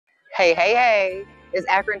Hey, it's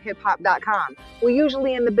Akronhiphop.com. We're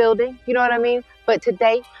usually in the building, you know what I mean? But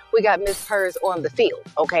today, we got Miss Purrs on the field,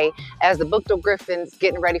 okay? As the Buchtel Griffins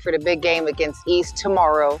getting ready for the big game against East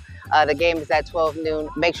tomorrow. The game is at 12 noon.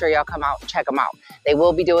 Make sure y'all come out and check them out. They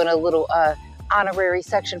will be doing a little honorary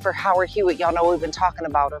section for Howard Hewitt. Y'all know we've been talking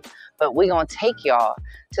about him. But we're going to take y'all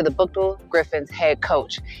to the Buchtel Griffins head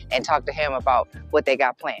coach and talk to him about what they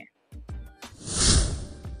got planned.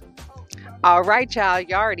 All right, y'all.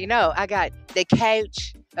 You already know I got the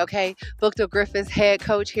coach, okay? Buchtel Griffins head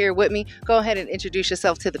coach here with me. Go ahead and introduce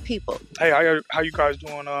yourself to the people. Hey, how you guys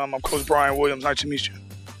doing? I'm Coach Bryan Williams. Nice to meet you.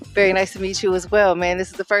 Very nice to meet you as well, man. This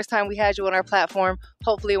is the first time we had you on our platform.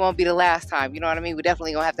 Hopefully it won't be the last time. You know what I mean? We're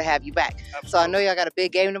definitely going to have you back. Absolutely. So I know y'all got a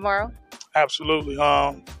big game tomorrow. Absolutely.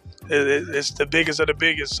 It's the biggest of the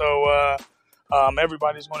biggest. So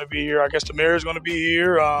everybody's going to be here. I guess the mayor's going to be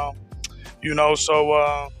here.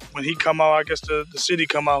 So when he come out, I guess the city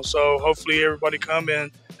come out. So hopefully everybody come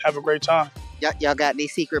and have a great time. Y'all got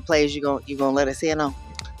these secret plays you gonna let us in on?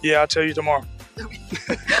 Yeah, I'll tell you tomorrow.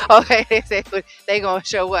 Okay, they say they gonna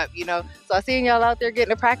show up, you know. So I seen y'all out there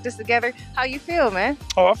getting to practice together. How you feel, man?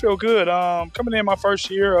 Oh, I feel good. Coming in my first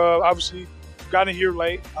year, obviously got in here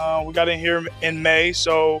late. We got in here in May,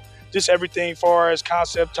 so just everything far as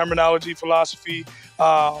concept, terminology, philosophy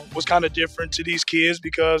was kind of different to these kids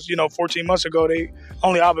because 14 months ago, they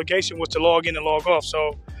only obligation was to log in and log off.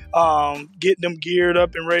 So getting them geared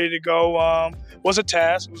up and ready to go was a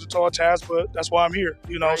task. It was a tall task, but that's why I'm here,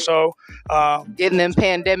 Right. So getting them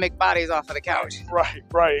pandemic bodies off of the couch.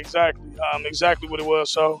 Right, exactly. Exactly what it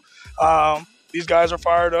was. So these guys are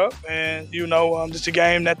fired up, and it's a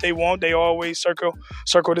game that they want. They always circle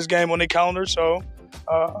this game on their calendar. So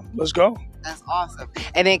let's go. That's awesome.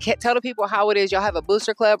 And then tell the people how it is. Y'all have a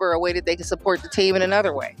booster club or a way that they can support the team in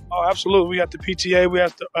another way? Oh, absolutely. We got the PTA. We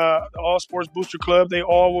have the All Sports Booster Club. They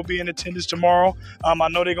all will be in attendance tomorrow. I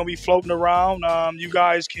know they're going to be floating around. You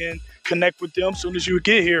guys can connect with them as soon as you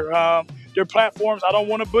get here. Their platforms, I don't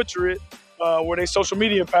want to butcher it, where they social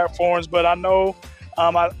media platforms, but I know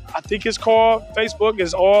I think it's called Facebook.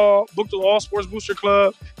 It's Buchtel All Sports Booster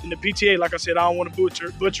Club, and the PTA. Like I said, I don't want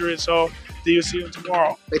to butcher it, so you'll see them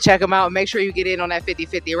tomorrow. But check them out and make sure you get in on that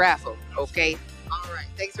 50-50 raffle, okay? All right.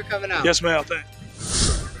 Thanks for coming out. Yes, ma'am.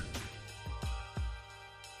 Thanks.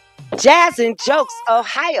 Jazz and Jokes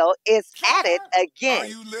Ohio is at it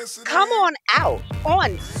again. Come on out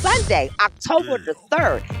on Sunday, October the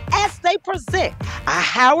 3rd, as they present a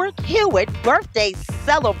Howard Hewitt birthday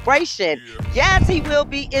celebration. Yes, he will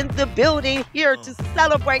be in the building here to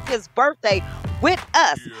celebrate his birthday with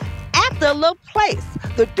us at the little place.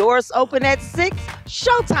 The doors open at 6.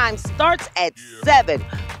 Showtime starts at 7.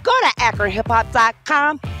 Go to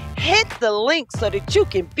Akronhiphop.com. Hit the link so that you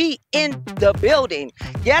can be in the building.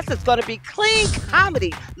 Yes, it's going to be clean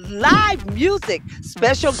comedy, live music,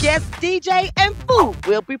 special guest DJ, and food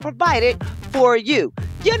will be provided for you.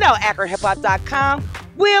 Akronhiphop.com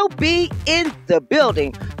will be in the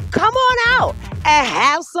building. Come on out and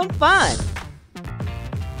have some fun.